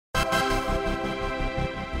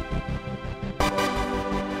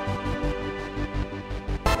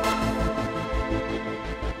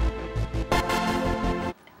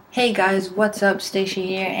Hey guys, what's up? Stacia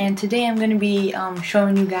here, and today I'm going to be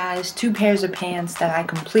showing you guys two pairs of pants that I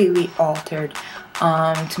completely altered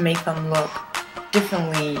to make them look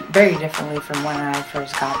very differently from when I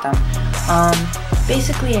first got them.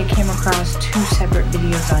 Basically, I came across two separate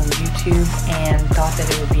videos on YouTube and thought that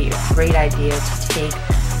it would be a great idea to take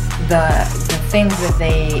the things that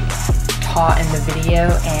they taught in the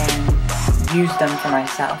video and use them for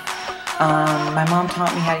myself. My mom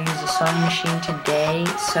taught me how to use a sewing machine today,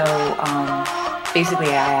 so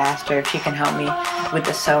basically I asked her if she can help me with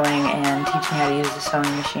the sewing and teach me how to use the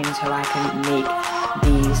sewing machine so I can make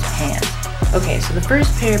these pants. Okay, so the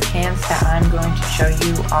first pair of pants that I'm going to show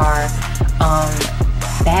you are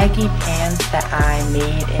baggy pants that I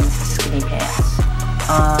made into skinny pants.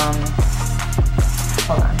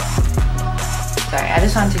 Hold on. Sorry, I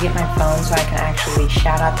just wanted to get my phone so I can actually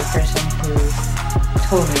shout out the person who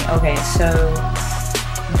told me. Okay, so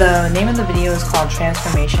the name of the video is called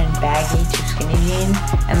Transformation Baggy to Skinny Jeans,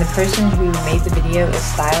 and the person who made the video is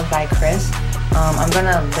Styled by Chris. I'm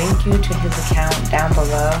gonna link you to his account down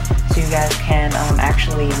below so you guys can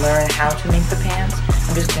actually learn how to make the pants.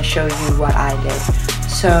 I'm just gonna show you what I did.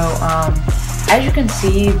 So as you can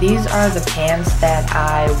see, these are the pants that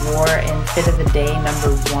I wore in Fit of the Day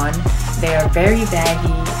 #1. They are very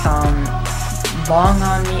baggy, long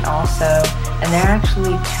on me also, and they're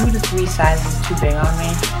actually 2 to 3 sizes too big on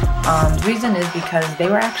me. The reason is because they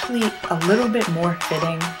were actually a little bit more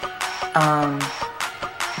fitting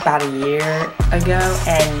about a year ago,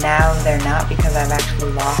 and now they're not because I've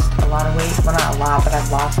actually lost a lot of weight. Well, not a lot, but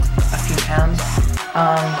I've lost a few pounds,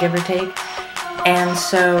 give or take. And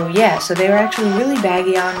so yeah, so they were actually really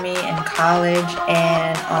baggy on me in college,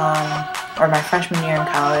 and or my freshman year in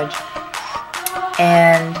college,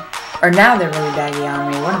 or now they're really baggy on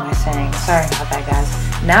me. What am I saying? Sorry about that, guys.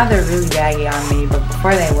 Now they're really baggy on me, but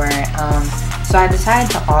before they weren't. So I decided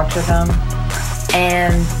to alter them,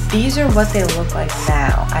 and these are what they look like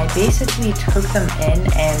now. I basically took them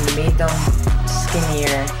in and made them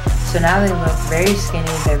skinnier. So now they look very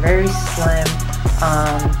skinny. They're very slim.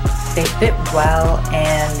 They fit well,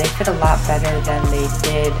 and they fit a lot better than they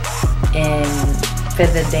did in Fit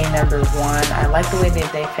of the Day #1. I like the way they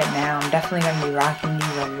fit now. I'm definitely going to be rocking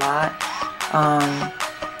these a lot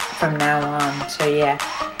from now on. So yeah,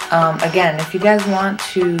 again, if you guys want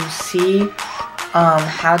to see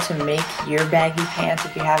how to make your baggy pants,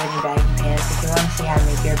 if you have any baggy pants, if you want to see how to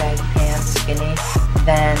make your baggy pants skinny,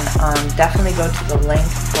 then definitely go to the link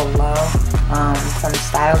below from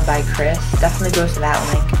Styled by Chris. Definitely go to that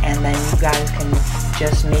link, and then you guys can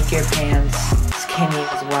just make your pants skinny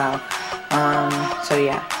as well. So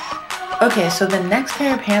yeah. Okay, so the next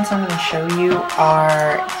pair of pants I'm going to show you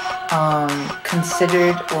are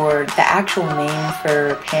considered, or the actual name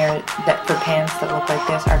for pants that look like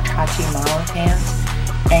this are Chachimommas pants.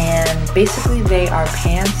 And basically they are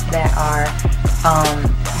pants that are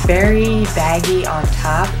very baggy on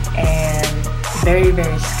top and very,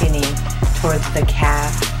 very skinny towards the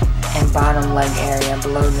calf and bottom leg area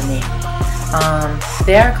below the knee.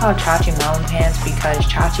 They are called Chachimommas pants because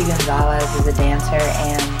Chachi Gonzalez is a dancer,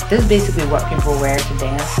 and this is basically what people wear to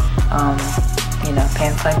dance. You know,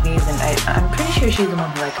 pants like these, and I'm pretty sure she's the one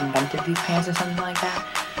who like invented these pants or something like that.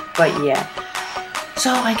 But yeah.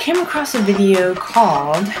 So I came across a video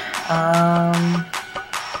called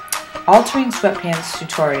Altering Sweatpants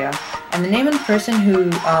Tutorial, and the name of the person who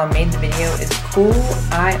made the video is Cool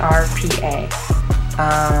IRPA.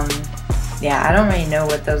 Yeah, I don't really know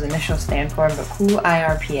what those initials stand for, but Cool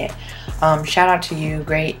IRPA. Shout out to you,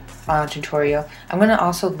 great tutorial. I'm going to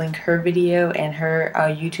also link her video and her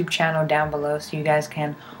YouTube channel down below so you guys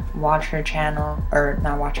can watch her channel, or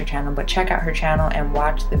not watch her channel, but check out her channel and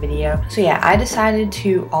watch the video. So yeah, I decided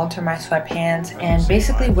to alter my sweatpants, and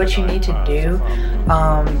basically what you need to do,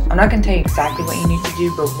 I'm not going to tell you exactly what you need to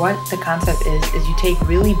do, but what the concept is you take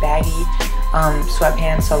really baggy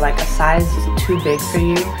sweatpants, so like a size too big for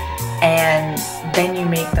you, and then you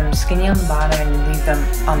make them skinny on the bottom and you leave them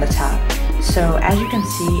on the top. So as you can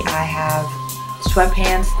see, I have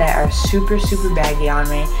sweatpants that are super baggy on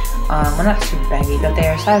me. Well, not super baggy, but they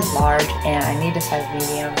are size large, and I need a size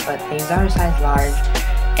medium, but these are size large,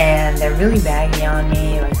 and they're really baggy on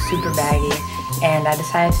me, like super baggy, and I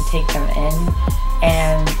decided to take them in,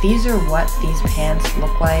 and these are what these pants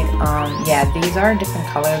look like. Yeah, these are a different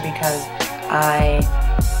color because I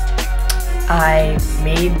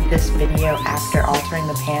made this video after altering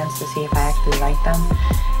the pants to see if I actually like them.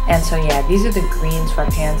 And so yeah, these are the green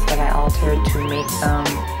sweatpants that I altered to make them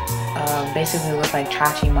basically look like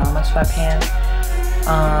Chachimommas sweatpants.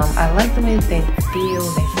 I like the way that they feel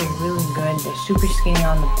really good. They're super skinny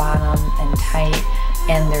on the bottom and tight,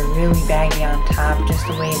 and they're really baggy on top, just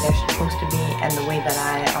the way they're supposed to be, and the way that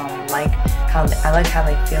I like how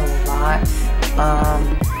they feel a lot.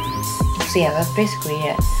 So yeah, that's basically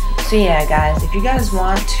it. So yeah, guys, if you guys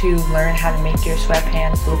want to learn how to make your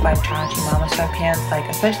sweatpants look like Chachimommas sweatpants, like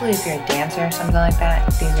especially if you're a dancer or something like that,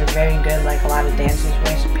 these are very good. Like a lot of dancers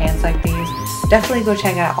wear pants like these. Definitely go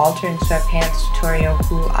check out alternate sweatpants tutorial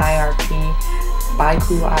Cool IRP by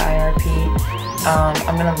Cool IRP.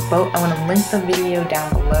 I'm gonna link the video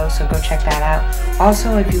down below, so go check that out.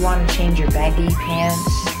 Also, if you want to change your baggy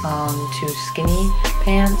pants to skinny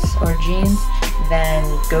pants or jeans, then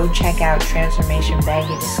go check out Transformation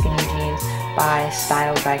Baggy to Skinny Jeans by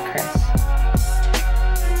Styled by Chris.